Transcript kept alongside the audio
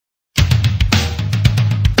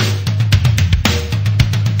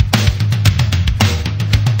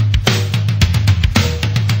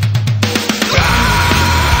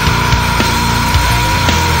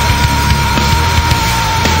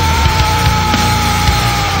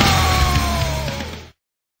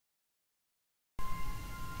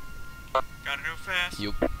Gotta go fast.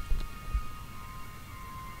 Yup.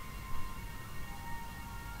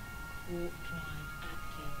 Warp drive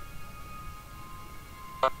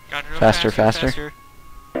active. Gotta go Faster, faster. faster.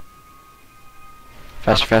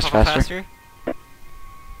 Faster.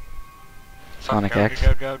 Sonic Go, X.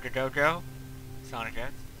 go. Sonic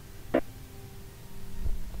X.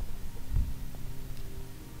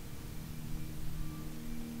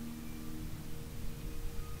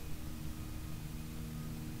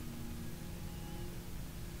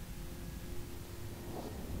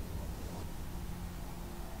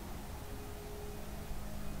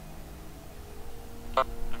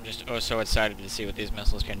 I'm just so excited to see what these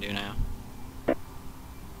missiles can do now.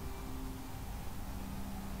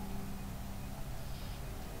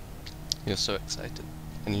 You're so excited,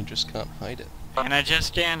 and you just can't hide it. And I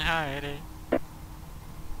just can't hide it.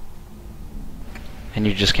 And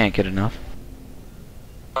you just can't get enough.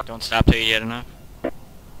 Don't stop till you get enough.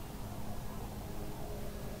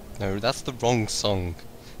 No, that's the wrong song.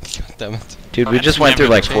 God damn it. Dude, Oh, we that's just went through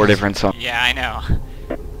never like the 4 case. different songs. Yeah, I know.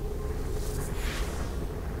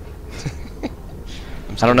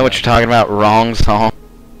 I don't know what you're talking about. Wrong song.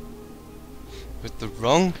 With the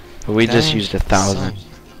wrong. But we just damn used 1,000.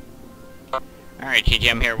 song. Alright,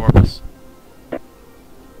 TJ, I'm here at Warpus.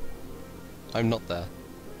 I'm not there.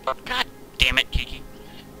 God damn it, Kiki.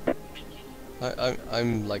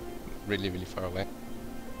 I'm like really far away.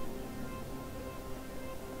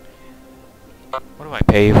 What do I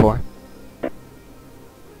pay you for?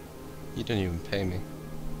 You don't even pay me.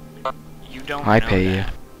 You don't I know pay that.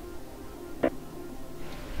 you.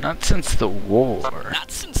 Not since the war. Not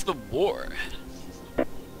since the war.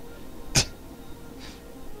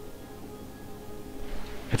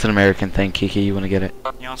 It's an American thing, Kiki. You want to get it?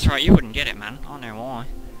 Yeah, that's right, you wouldn't get it, man. I don't know why.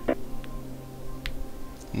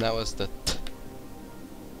 And that was the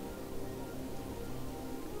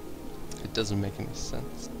It doesn't make any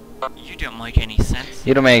sense. You don't make any sense.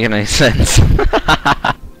 You don't make any sense.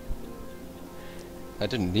 I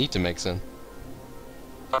didn't need to make sense.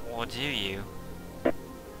 Or do you?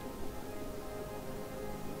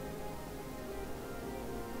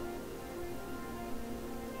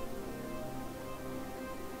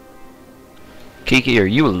 Kiki, are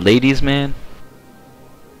you a ladies' man?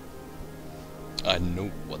 I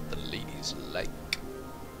know what the ladies like.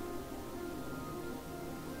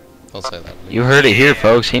 I'll say that. You heard it here,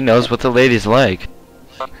 folks. He knows what the ladies like.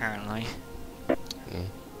 Apparently. Yeah.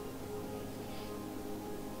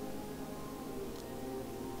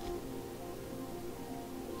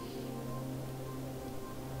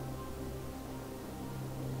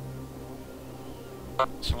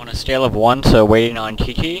 So on a scale of 1 to waiting on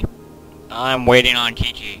Kiki, I'm waiting on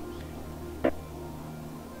Kiki. So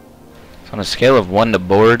on a scale of 1 to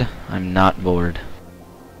bored, I'm not bored.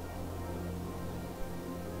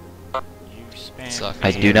 You spin Suck.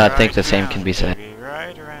 I do not think the same can be said. baby,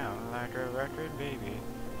 right around like a record, baby.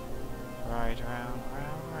 Right round,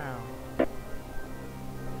 round.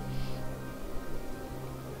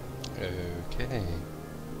 Okay.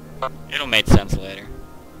 It'll make sense later.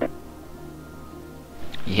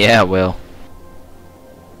 Yeah, well.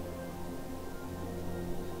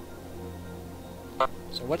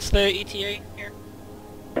 So what's the ETA here?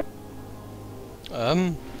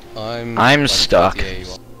 I'm I'm like stuck. 38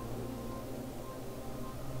 you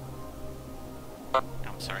are.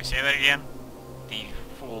 I'm sorry, say that again? The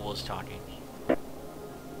fool was talking.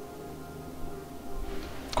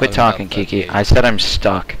 Quit I'm talking, about Kiki. 38. I said I'm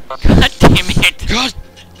stuck. God damn it! God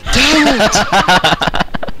damn it!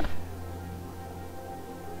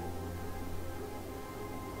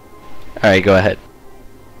 Alright, go ahead.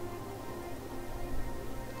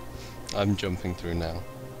 I'm jumping through now.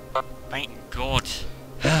 Thank God.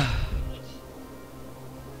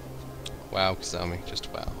 Wow, Kizami,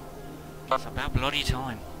 just wow. It's about bloody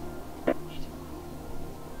time.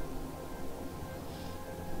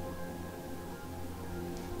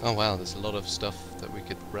 Oh wow, there's a lot of stuff that we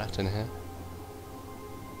could rat in here.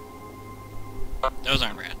 Those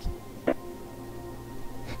aren't rats.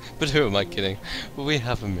 But who am I kidding? We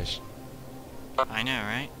have a mission. I know,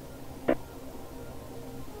 right?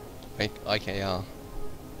 Make IKR.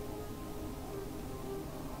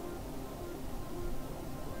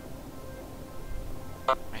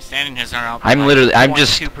 My standing has are out. I'm literally, I'm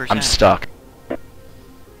just, 22%. I'm stuck.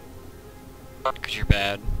 Cause you're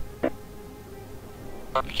bad. You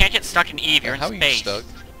can't get stuck in Eve, you're in How space. are you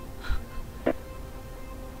stuck?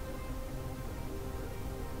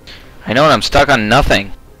 I know, and I'm stuck on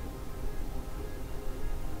nothing.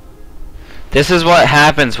 This is what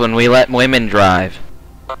happens when we let women drive.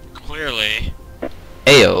 Clearly.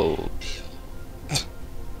 Ayo.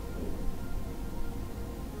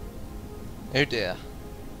 Oh dear.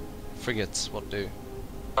 Frigates, what do?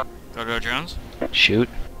 Go Jones. Shoot.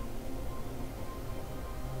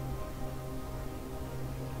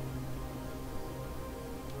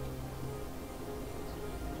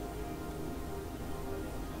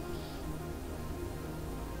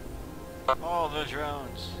 All the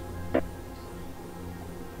drones.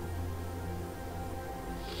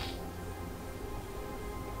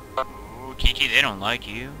 Ooh, Kiki, they don't like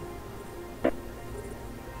you.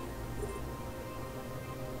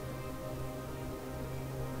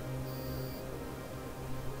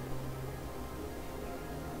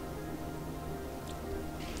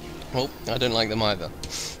 Well, I don't like them either.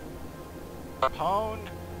 Pwned.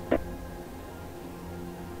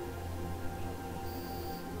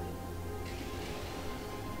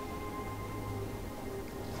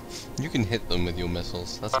 You can hit them with your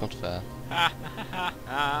missiles, that's not fair. Ha ha ha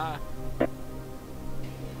ha.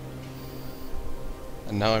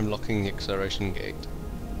 And now I'm locking the acceleration gate.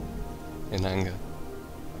 In anger.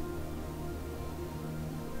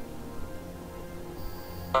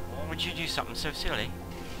 Why would you do something so silly?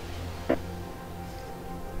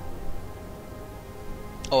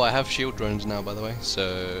 Oh, I have shield drones now, by the way,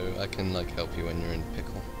 so I can like help you when you're in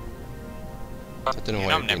pickle. I don't know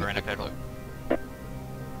why I'm you're never in a pickle. pickle.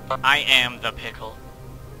 I am the pickle.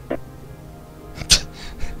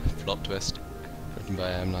 Plot twist. Written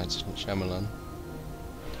by M. Night Shyamalan.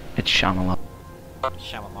 It's Shyamalan.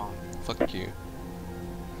 Shyamalan. Fuck you.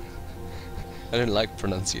 I don't like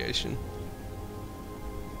pronunciation.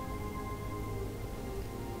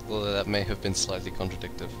 Although that may have been slightly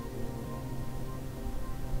contradictive.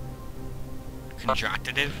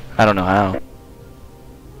 Contractative. I don't know how.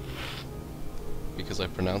 Because I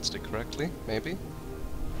pronounced it correctly, maybe?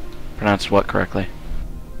 Pronounced what correctly?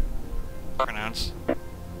 Pronounce.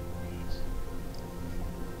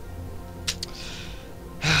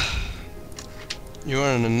 You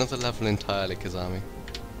are on another level entirely, Kizami.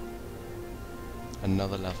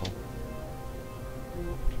 Another level.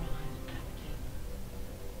 Warp drive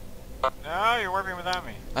active. No, you're working without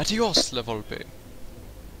me. Adios, level B.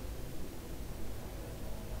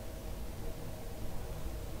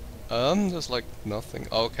 There's like nothing.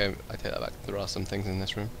 Oh, okay, I take that back. There are some things in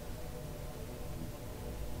this room.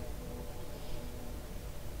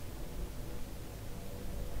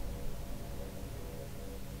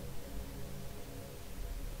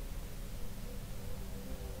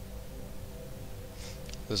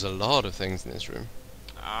 There's a lot of things in this room.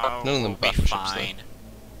 Oh, None of them we'll be battleships, though. fine.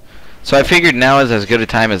 So I figured now is as good a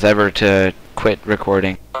time as ever to quit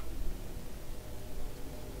recording.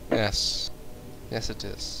 Yes. Yes, it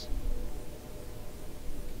is.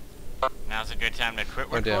 Now's a good time to quit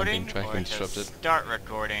Oh dear, I'm recording being tracking or to disrupted. start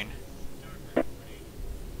recording.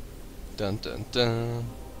 Dun dun dun.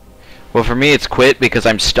 Well, for me it's quit because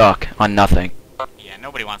I'm stuck on nothing. Yeah,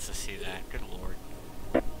 nobody wants to see that. Good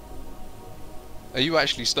lord. Are you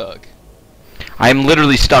actually stuck? I'm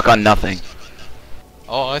literally stuck on nothing.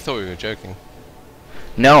 Oh, I thought we were joking.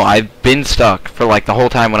 No, I've been stuck for like the whole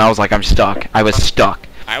time when I was like I'm stuck. I was stuck.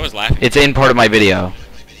 I was laughing. It's in part of my video,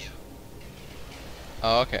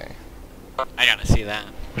 Oh, okay. I gotta see that.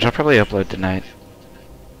 which I'll probably upload tonight.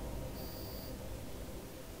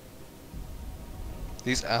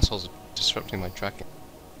 These assholes are disrupting my tracking.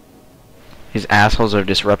 These assholes are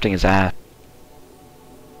disrupting his ass.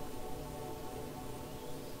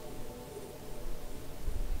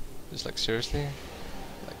 Just like, seriously?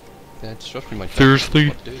 Like, they're disrupting my tracking. Seriously?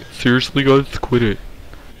 What to do? Seriously, guys, quit it.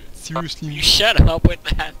 Seriously? You shut up with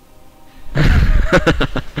that.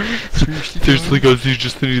 Seriously, guys, you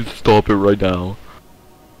just need to stop it right now.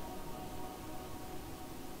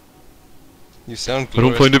 You sound I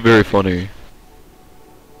don't find it gloriously very happy. funny.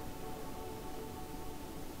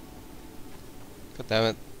 God damn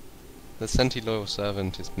it. The senti-loyal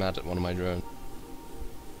servant is mad at one of my drones.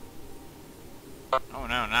 Oh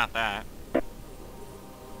no, not that.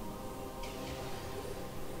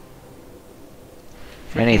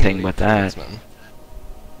 Anything but that. Man.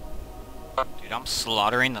 Dude, I'm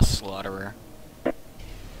slaughtering the slaughterer.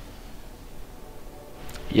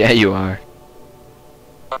 Yeah, you are.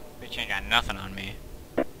 Bitch ain't got nothing on me.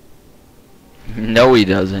 No, he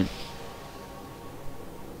doesn't.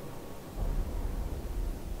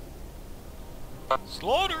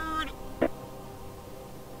 Slaughtered!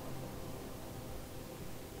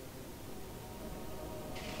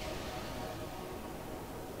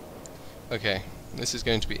 Okay, this is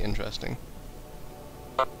going to be interesting.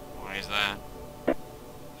 Why is that?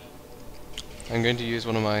 I'm going to use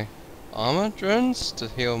one of my armor drones to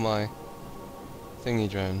heal my thingy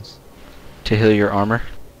drones. To heal your armor?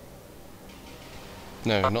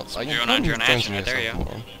 No, not Some I drone don't on use drone drones action on right there, yourself,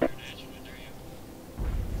 yeah. moron.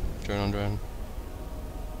 Drone on drone.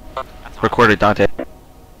 That's hot. Recorded, Dante.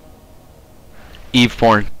 Eve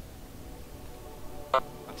porn.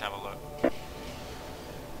 Let's have a look.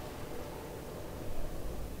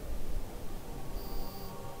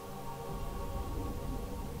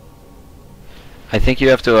 I think you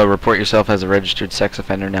have to report yourself as a registered sex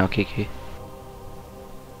offender now, Kiki.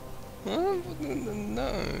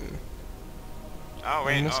 No. Oh I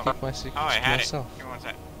wait, must oh. keep my secrets Oh, I to had myself. it. Give me one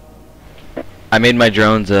sec. I made my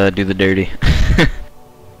drones do the dirty.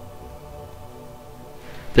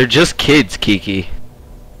 They're just kids, Kiki.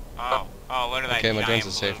 Oh, look at that Okay, my giant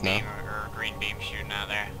drones are blue safe now. beam or green beam shooting out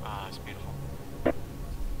there. Oh, it's beautiful.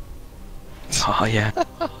 Oh yeah.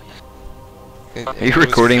 It Are you was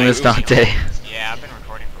recording fake. this, Dante? Yeah, I've been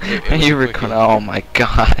recording for It Are was you a quickie. recording? Oh my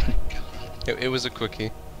god. It was a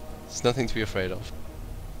quickie. It's nothing to be afraid of.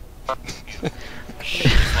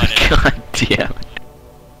 Just let it God damn.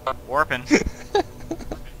 warping.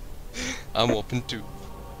 I'm warping too.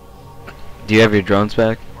 Do you have your drones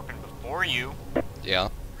back? Warping before you. Yeah.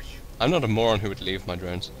 I'm not a moron who would leave my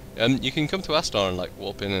drones. You can come to Astar and like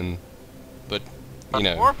warp in and, but you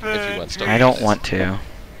know, Warp if you it. want stuff. I don't want to.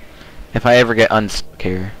 If I ever get unstuck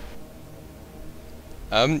here.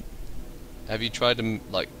 Have you tried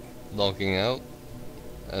like logging out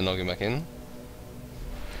and logging back in?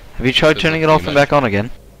 Have you tried Does turning it it off pretty and much- back on again?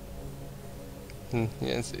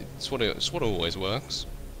 Yeah, it's what always works.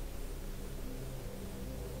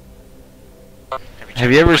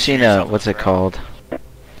 Have you ever seen what's it called?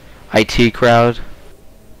 IT Crowd?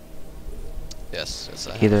 Yes,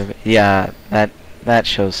 I have. Either yeah, that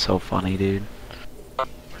show's so funny, dude.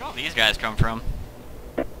 Where'd all these guys come from?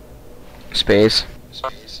 Space.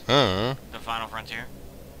 Huh? The Final Frontier?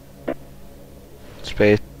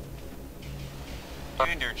 Space.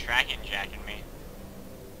 Dude, they're tracking jacking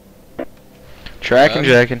me. Tracking,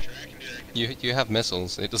 jacking. You have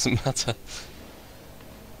missiles. It doesn't matter.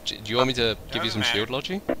 Do you want me to give you Doesn't some shield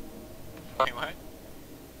matter. logi? Wait,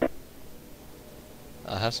 what?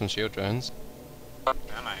 I have some shield drones. I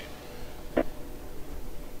might.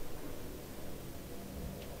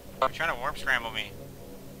 They're trying to warp scramble me.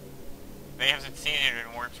 They have succeeded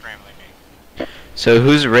in warp scrambling me. So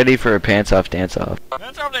who's ready for a pants off dance off?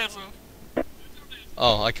 That's all that's.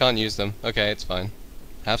 Oh, I can't use them. Okay, it's fine.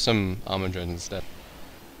 Have some armor drones instead.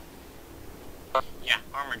 Yeah,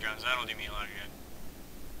 armor drones, that'll do me a lot of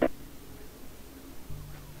good.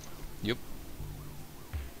 Yep.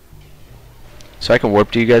 So I can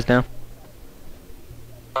warp to you guys now?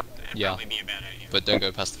 That'd Yeah. probably be a bad idea. But don't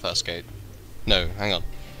go past the first gate. No, hang on.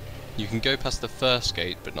 You can go past the first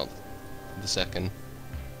gate, but not the second.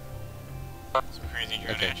 Some crazy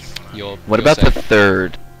drone Okay, action going on. you're. What you're about the safe.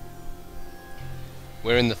 third?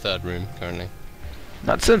 We're in the third room currently.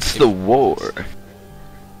 Not since the war.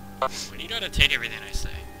 Why do you gotta take everything I say?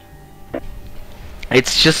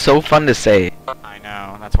 It's just so fun to say. I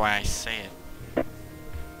know, that's why I say it.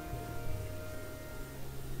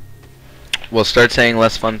 We'll start saying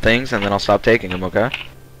less fun things and then I'll stop taking them, okay?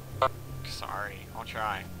 Sorry, I'll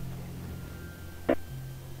try.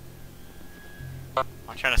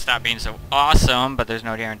 I'll try to stop being so awesome, but there's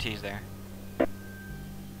no guarantees there.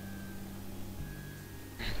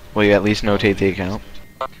 Will you at least notate the account?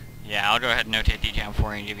 Yeah, I'll go ahead and notate the account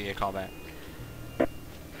for you and give you a call back.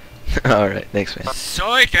 Alright, thanks man.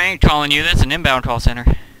 Sorry, I ain't calling you. That's an inbound call center.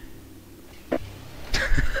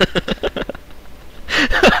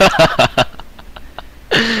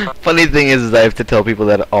 Funny thing is I have to tell people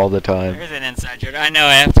that all the time. There's an inside joke. I know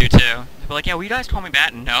I have to too. They'll be like, yeah, will you guys call me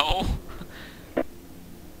back? No.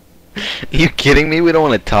 You kidding me? We don't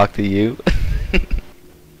want to talk to you.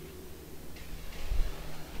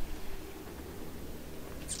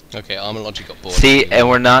 Okay, armor logic got bored. See, and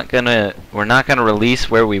we're not gonna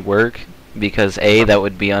release where we work because A, that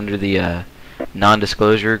would be under the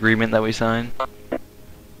non-disclosure agreement that we signed,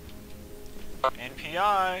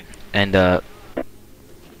 NPI. and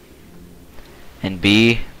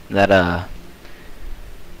B, that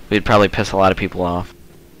we'd probably piss a lot of people off.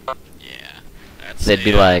 Yeah. That's They'd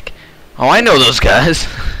be like, "Oh, I know those guys."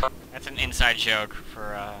 that's an inside joke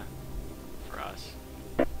for us.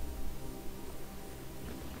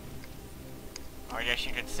 I guess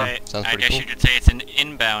you could say. sounds I pretty guess cool. you could say it's an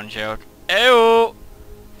inbound joke. Ew.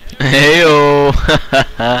 Heyo.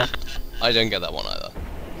 I don't get that one either.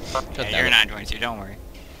 God Yeah, damn you're it. not going to. Don't worry.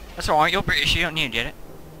 That's alright. You're British. You don't need to get it.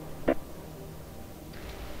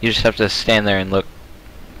 You just have to stand there and look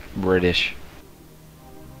British.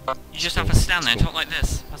 You just have to stand there and talk like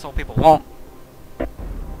this. That's all people want.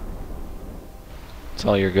 That's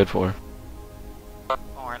all you're good for.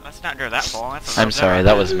 Alright, let's not go that far. That's I'm sorry,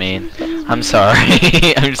 that was mean. I'm sorry.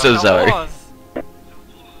 I'm so That sorry. was.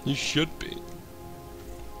 You should be.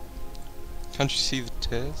 Can't you see the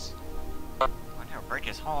tears? Why don't break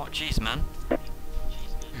his heart? Jeez, man.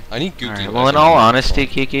 I need Googly. Alright, well, in all honesty,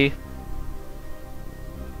 Kiki.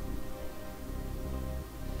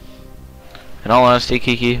 In all honesty,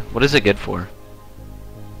 Kiki, what is it good for?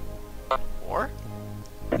 Or?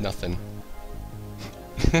 Nothing.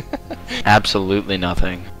 Absolutely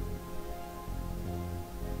nothing.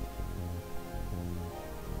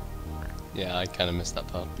 Yeah, I kind of missed that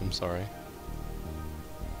part. I'm sorry.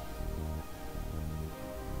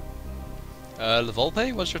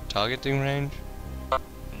 Levolpe, what's your targeting range?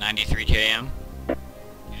 93 km.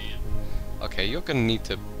 Okay, you're gonna need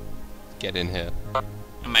to get in here.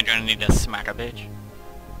 Am I gonna need to smack a bitch?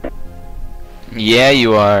 Yeah,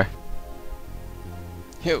 you are.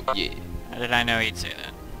 Yo, yeah. How did I know he'd say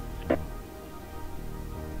that?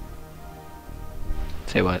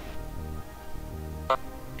 Say what?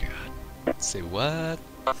 Say what?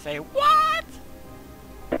 Say what?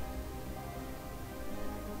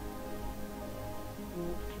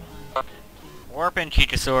 Warp and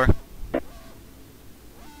Kikasaur.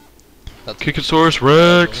 That's Kikasaurus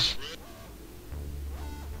Rex.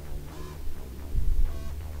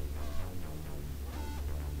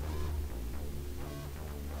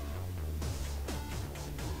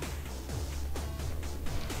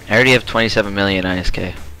 I already have 27 million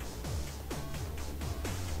ISK.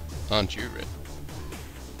 Aren't you, Rick?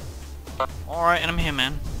 Alright, and I'm here,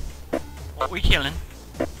 man. What we killing?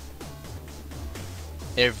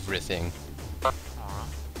 Everything.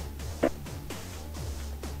 Alright.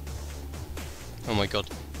 Oh my god.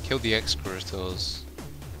 Kill the Excrorators.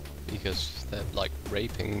 Because they're like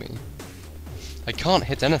raping me. I can't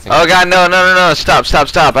hit anything. Oh god, no, no, no, no, stop, stop,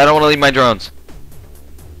 stop. I don't want to leave my drones.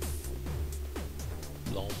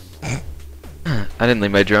 Lol. I didn't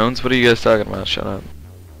leave my drones. What are you guys talking about? Shut up.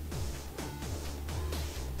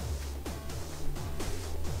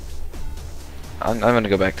 I'm gonna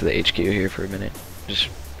go back to the HQ here for a minute. Just,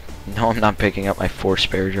 no, I'm not picking up my 4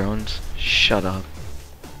 spare drones. Shut up.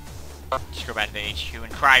 Just go back to the HQ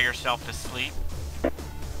and cry yourself to sleep.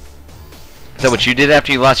 Is that what you did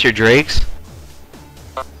after you lost your drakes?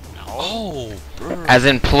 No. Oh, bro. As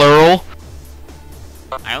in plural?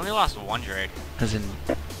 I only lost one Drake. As in,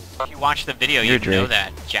 If you watch the video, You're you know Drake.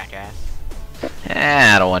 that, jackass.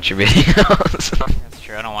 I don't want your videos. That's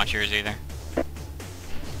true, I don't watch yours either.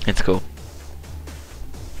 It's cool.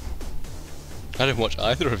 I didn't watch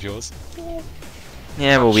either of yours.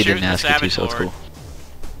 Yeah, well, we Shoot didn't the ask you to, Savage so it's Lord.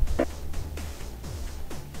 cool.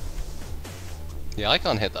 Yeah, I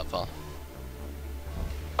can't hit that far.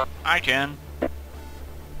 I can.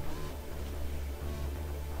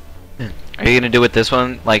 Are you gonna do with this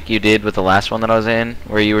one like you did with the last one that I was in,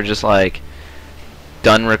 where you were just like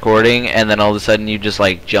done recording and then all of a sudden you just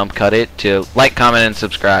like jump cut it to like, comment, and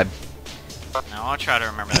subscribe? No, I'll try to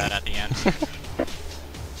remember that at the end.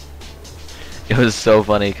 It was so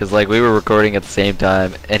funny because like we were recording at the same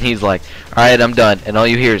time and he's like, "All right, I'm done," and all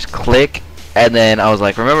you hear is click, and then I was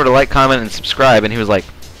like, "Remember to like, comment, and subscribe," and he was like,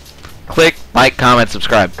 "Click, like, comment,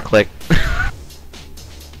 subscribe, click."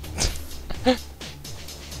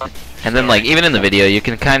 And then like even in the video, you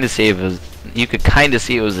can kind of see it was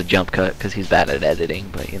a jump cut because he's bad at editing,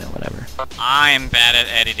 but you know, whatever. I'm bad at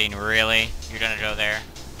editing, really? You're gonna go there?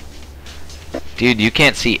 Dude, you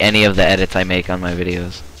can't see any of the edits I make on my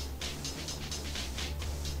videos.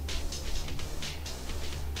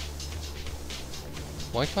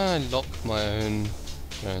 Why can't I lock my own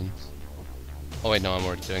drones? Oh wait, no, I'm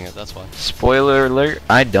already doing it, that's why. Spoiler alert,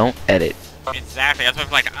 I don't edit. Exactly, that's what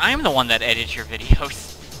I'm like, I'm the one that edits your videos.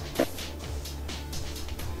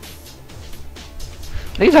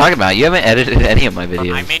 What are you talking about? You haven't edited any of my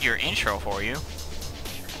videos. I made your intro for you.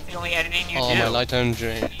 That's the only editing you Oh, do.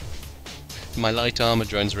 my light armor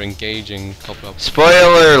drones are engaging cobweb.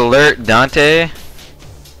 Spoiler alert, Dante.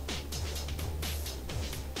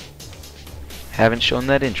 Haven't shown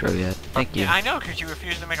that intro yet. Thank you. Yeah, I know, because you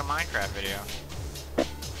refused to make a Minecraft video.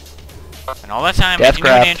 And all that time, making you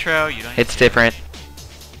Deathcraft. an intro, you don't It's even do different.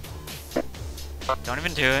 it. Don't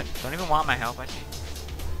even do it. Don't even want my help, I see.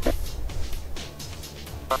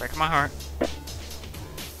 Breaking my heart.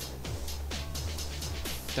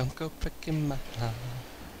 Don't go breaking my heart.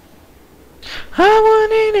 I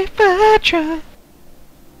want it if I try.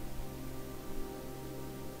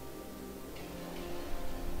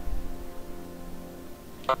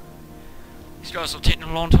 These guys will take a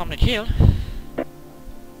long time to kill.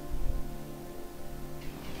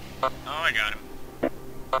 Oh, I got him.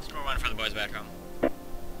 Score one for the boys back home.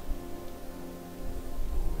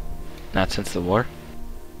 Not since the war.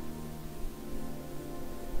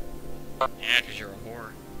 Yeah, because you're a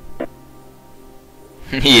whore.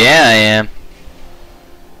 Yeah, I am.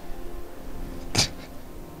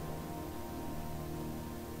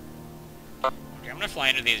 Okay, I'm gonna fly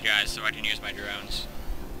into these guys so I can use my drones.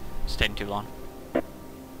 It's taking too long.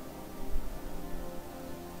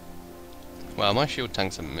 Wow, my shield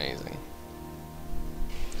tank's amazing.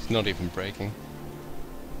 It's not even breaking.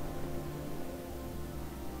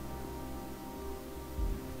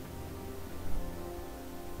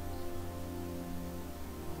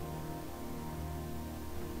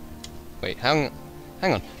 Wait, hang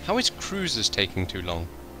on. How is cruisers taking too long?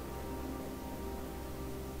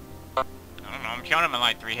 I don't know, I'm counting them in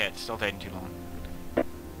like 3 hits, still taking too long.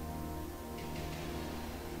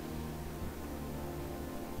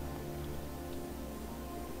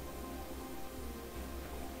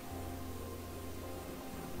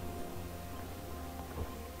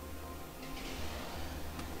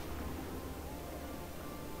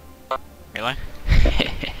 Really?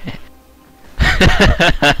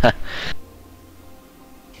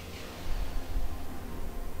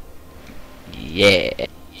 Yeah.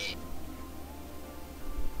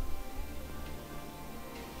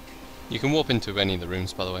 You can warp into any of the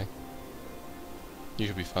rooms, by the way. You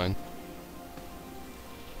should be fine.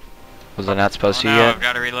 Was I not supposed Oh to no, yet? I've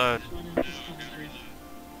gotta reload.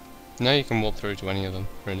 No, you can warp through to any of them,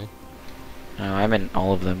 really. No, I'm in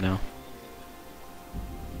all of them now.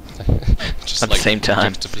 Just At the same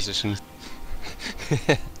time. To position.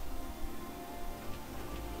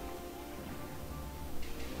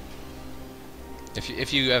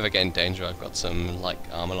 If you ever get in danger, I've got some like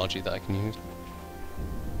armor logic that I can use.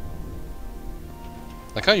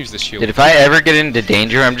 I can't use this shield. Dude, if I ever get into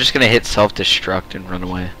danger, I'm just gonna hit self-destruct and run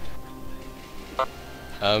away.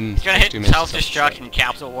 He's gonna hit self-destruct and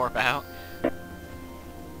capsule warp out.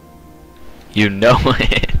 You know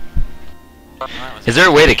it. Well, that was Is there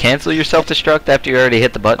a way to cancel your self-destruct after you already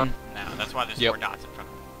hit the button? No, that's why there's Yep. 4 dots in front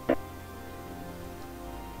of him.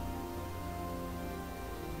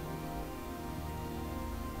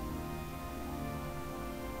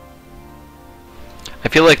 I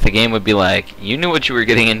feel like the game would be like, you knew what you were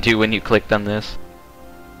getting into when you clicked on this.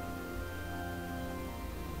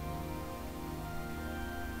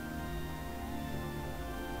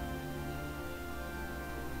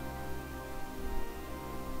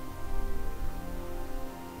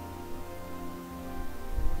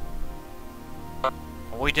 What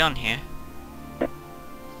are we done here?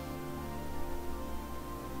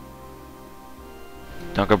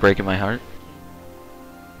 Don't go breaking my heart.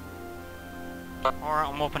 Alright,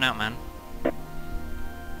 I'm open out, man.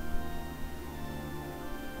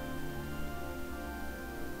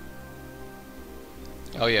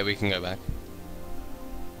 Oh yeah, we can go back.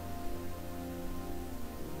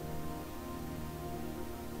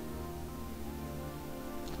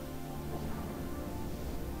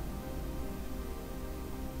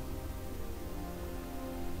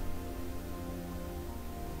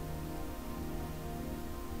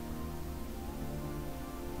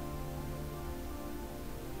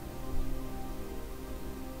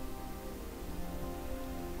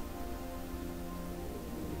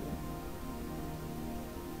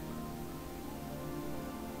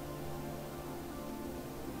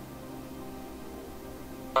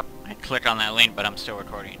 I click on that link, but I'm still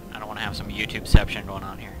recording. I don't want to have some YouTubeception going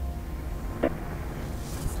on here.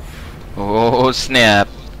 Oh snap.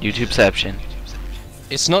 YouTubeception.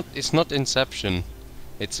 It's not Inception.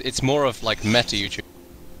 It's more of like meta YouTube.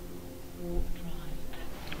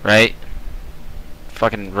 Right?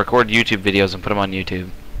 Fucking record YouTube videos and put them on YouTube.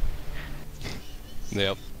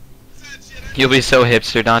 Yep. You'll be so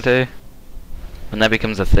hipster, Dante. When that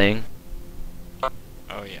becomes a thing.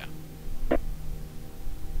 Oh yeah.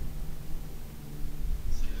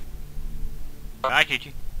 Bye,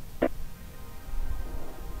 Kiki.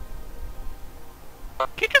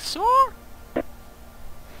 Kikasaur!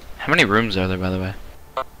 How many rooms are there, by the way?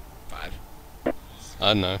 5. I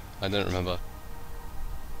don't know. I don't remember.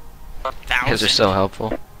 You guys are 1,000. so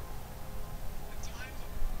helpful.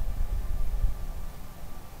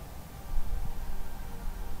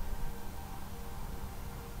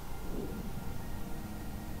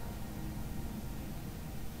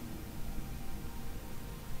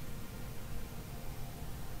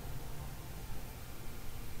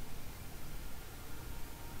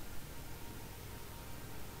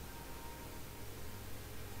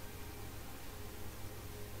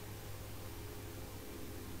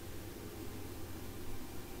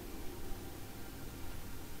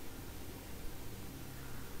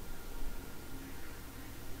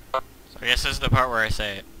 So I guess this is the part where I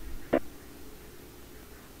say it.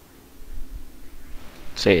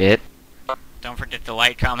 Say it. Don't forget to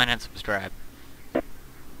like, comment, and subscribe.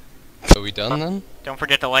 Are we done then? Don't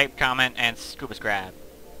forget to like, comment, and scuba subscribe.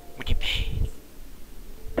 Winky face.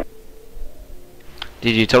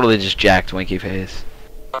 Dude, you totally just jacked Winky Face.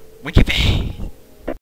 Winky face.